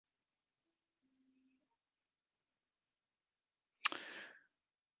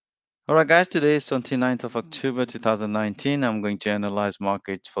Alright guys, today is 29th of October 2019. I'm going to analyze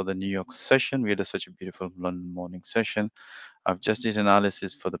markets for the New York session. We had such a beautiful London morning session. I've just did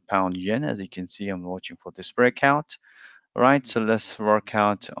analysis for the pound yen. As you can see, I'm watching for this breakout. Alright, so let's work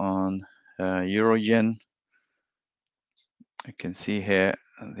out on Euro yen. You can see here,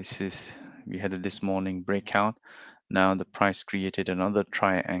 we had a this morning breakout. Now the price created another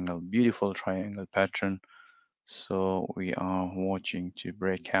triangle, beautiful triangle pattern. So we are watching to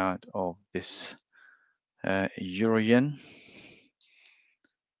break out of this Euro yen.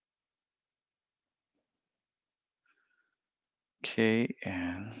 Okay,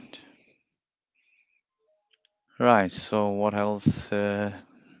 and right, so what else?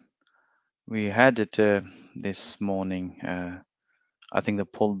 We had it this morning. I think the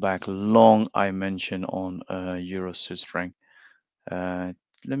pullback long I mentioned on Euro Swiss franc. Uh,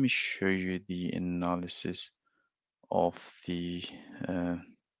 Let me show you the analysis of the uh,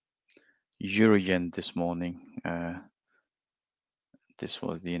 Euro yen this morning. This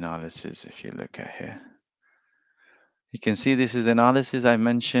was the analysis. If you look at here, you can see this is the analysis I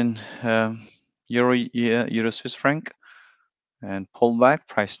mentioned. Euro Swiss franc and pullback,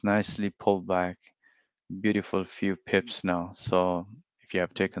 price nicely pulled back, beautiful few pips now. So if you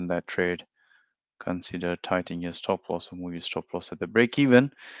have taken that trade, consider tightening your stop loss or move your stop loss at the break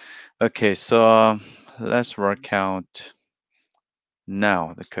even. Okay, so let's work out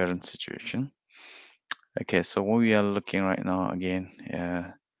now the current situation. Okay, so what we are looking right now again,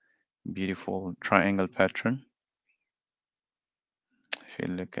 beautiful triangle pattern. If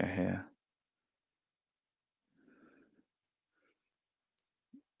you look at here,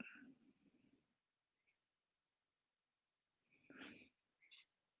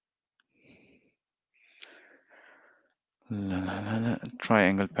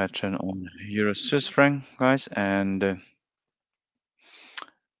 triangle pattern on Euro Swiss franc, guys, and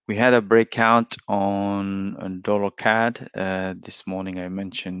we had a breakout on dollar CAD this morning. I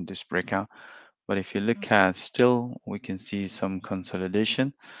mentioned this breakout, but if you look at still, we can see some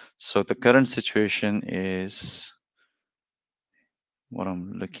consolidation. So the current situation is what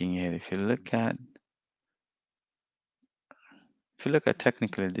I'm looking at. If you look at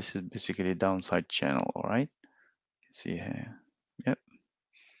technically, this is basically a downside channel, all right? You can see here. Yep.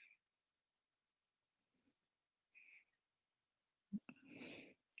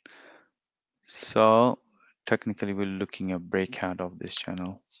 So technically, we're looking at breakout of this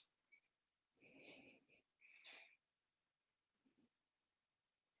channel.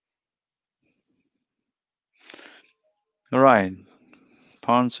 All right,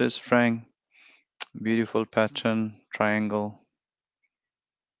 pound Swiss franc, beautiful pattern, triangle.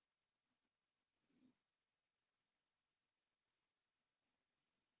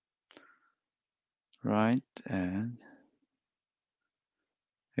 Right, and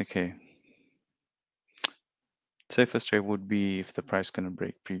okay. Safest trade would be if the price gonna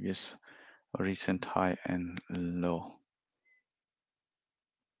break previous or recent high and low.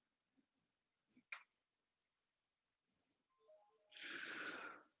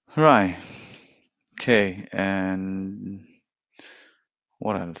 Right. Okay, and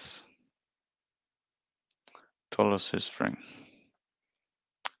what else? Dollar Swiss franc.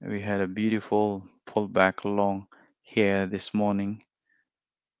 We had a beautiful pullback long here this morning.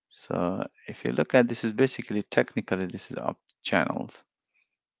 So if you look at this is basically technically this is up channels.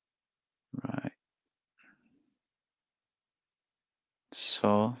 Right.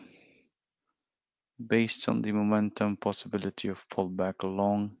 So based on the momentum possibility of pullback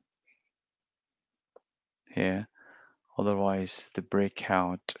long here, otherwise the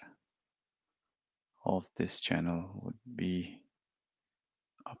breakout of this channel would be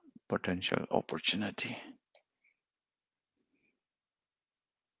a potential opportunity.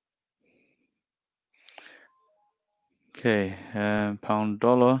 Okay, pound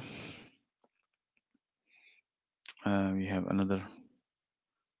dollar. We have another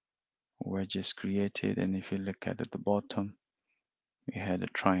wedges created, and if you look at the bottom, we had a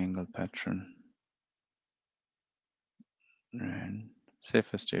triangle pattern. And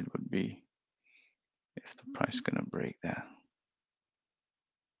safest trade would be if the price gonna break that,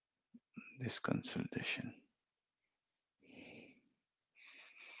 this consolidation.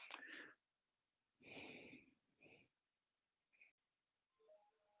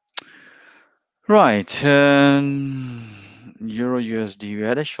 Right, Euro USD. We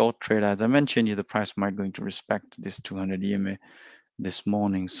had a short trade. As I mentioned, the price might going to respect this 200 EMA this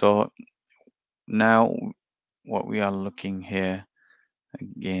morning. So now what we are looking here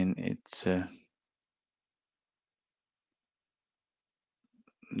again, it's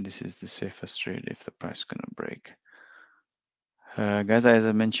this is the safest trade if the price gonna break Guys, as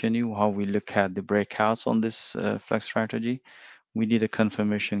I mentioned you, how we look at the breakouts on this flex strategy, we need a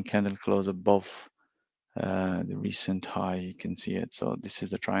confirmation candle close above the recent high. You can see it. So this is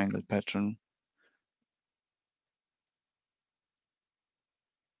the triangle pattern.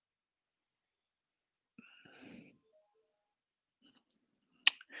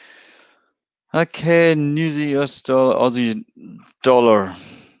 Okay, New Zealand US dollar, Aussie dollar.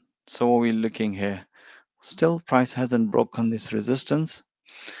 So what are we looking here? Still, price hasn't broken this resistance.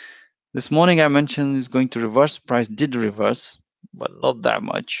 This morning I mentioned it's going to reverse. Price did reverse, but not that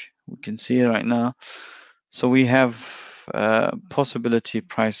much. We can see it right now. So we have possibility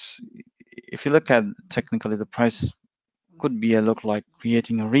price. If you look at technically, the price could be a look like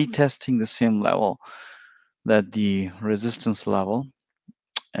creating a retesting the same level that the resistance level.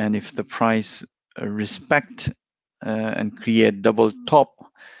 And if the price respect and create double top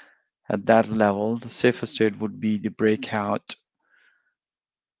at that level, the safest trade would be the breakout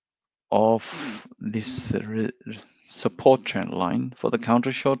of this support trend line for the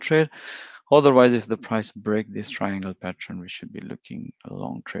counter short trade. Otherwise, if the price break this triangle pattern, we should be looking a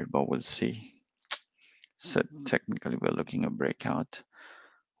long trade, but we'll see. So technically, we're looking a breakout.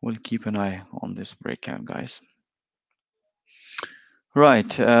 We'll keep an eye on this breakout, guys.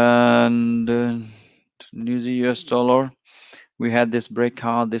 Right, and New Zealand US dollar. We had this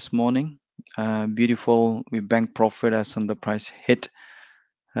breakout this morning. Beautiful. We bank profit as on the price hit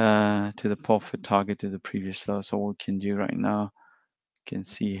to the profit target to the previous low. So what we can do right now, you can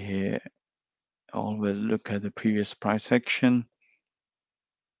see here, always look at the previous price action.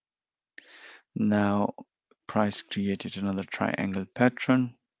 Now price created another triangle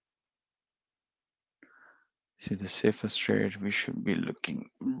pattern. This is the safest trade. We should be looking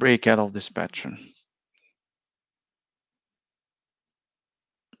breakout of this pattern.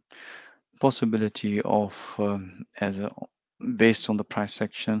 Possibility of based on the price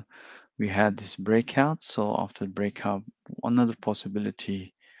action, we had this breakout. So after breakout, another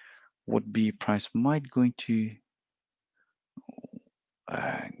possibility would be price might going to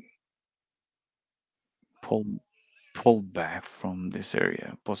uh, pull pull back from this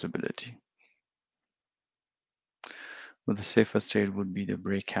area possibility. But the safest trade would be the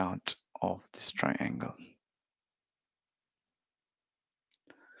breakout of this triangle.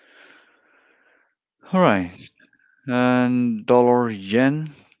 All right, and dollar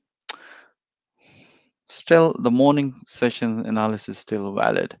yen. Still, the morning session analysis still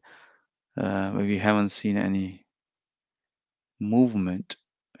valid. We haven't seen any movement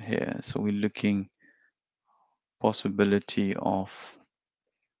here, so we're looking possibility of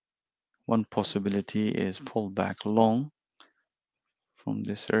one possibility is pull back long from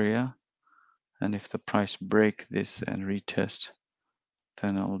this area, and if the price break this and retest,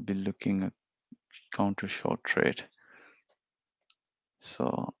 then I'll be looking at counter short trade.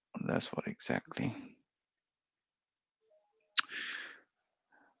 So that's what exactly.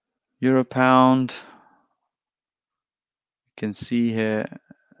 Euro pound, you can see here.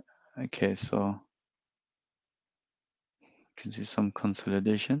 Okay, so you can see some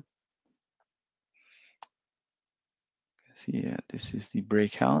consolidation. See, yeah, this is the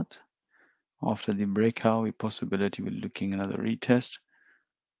breakout. After the breakout, we possibility we're looking another retest.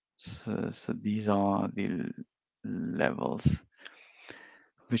 So these are the levels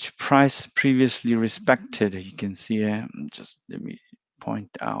which price previously respected. You can see here, just let me point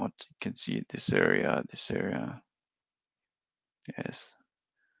out, you can see this area, yes.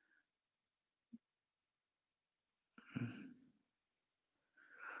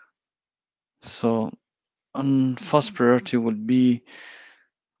 So first priority would be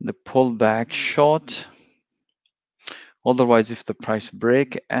the pullback short. Otherwise, if the price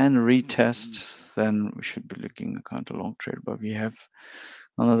break and retest, then we should be looking at counter long trade. But we have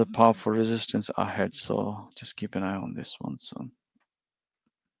another powerful resistance ahead, so just keep an eye on this one. So,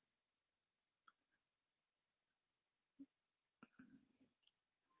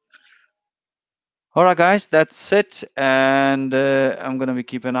 all right, guys, that's it. And I'm gonna be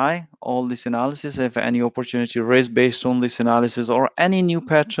keep an eye all this analysis. If any opportunity raised based on this analysis or any new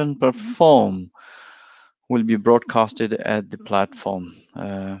pattern perform, will be broadcasted at the platform.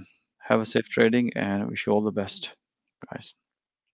 Have a safe trading and wish you all the best, guys.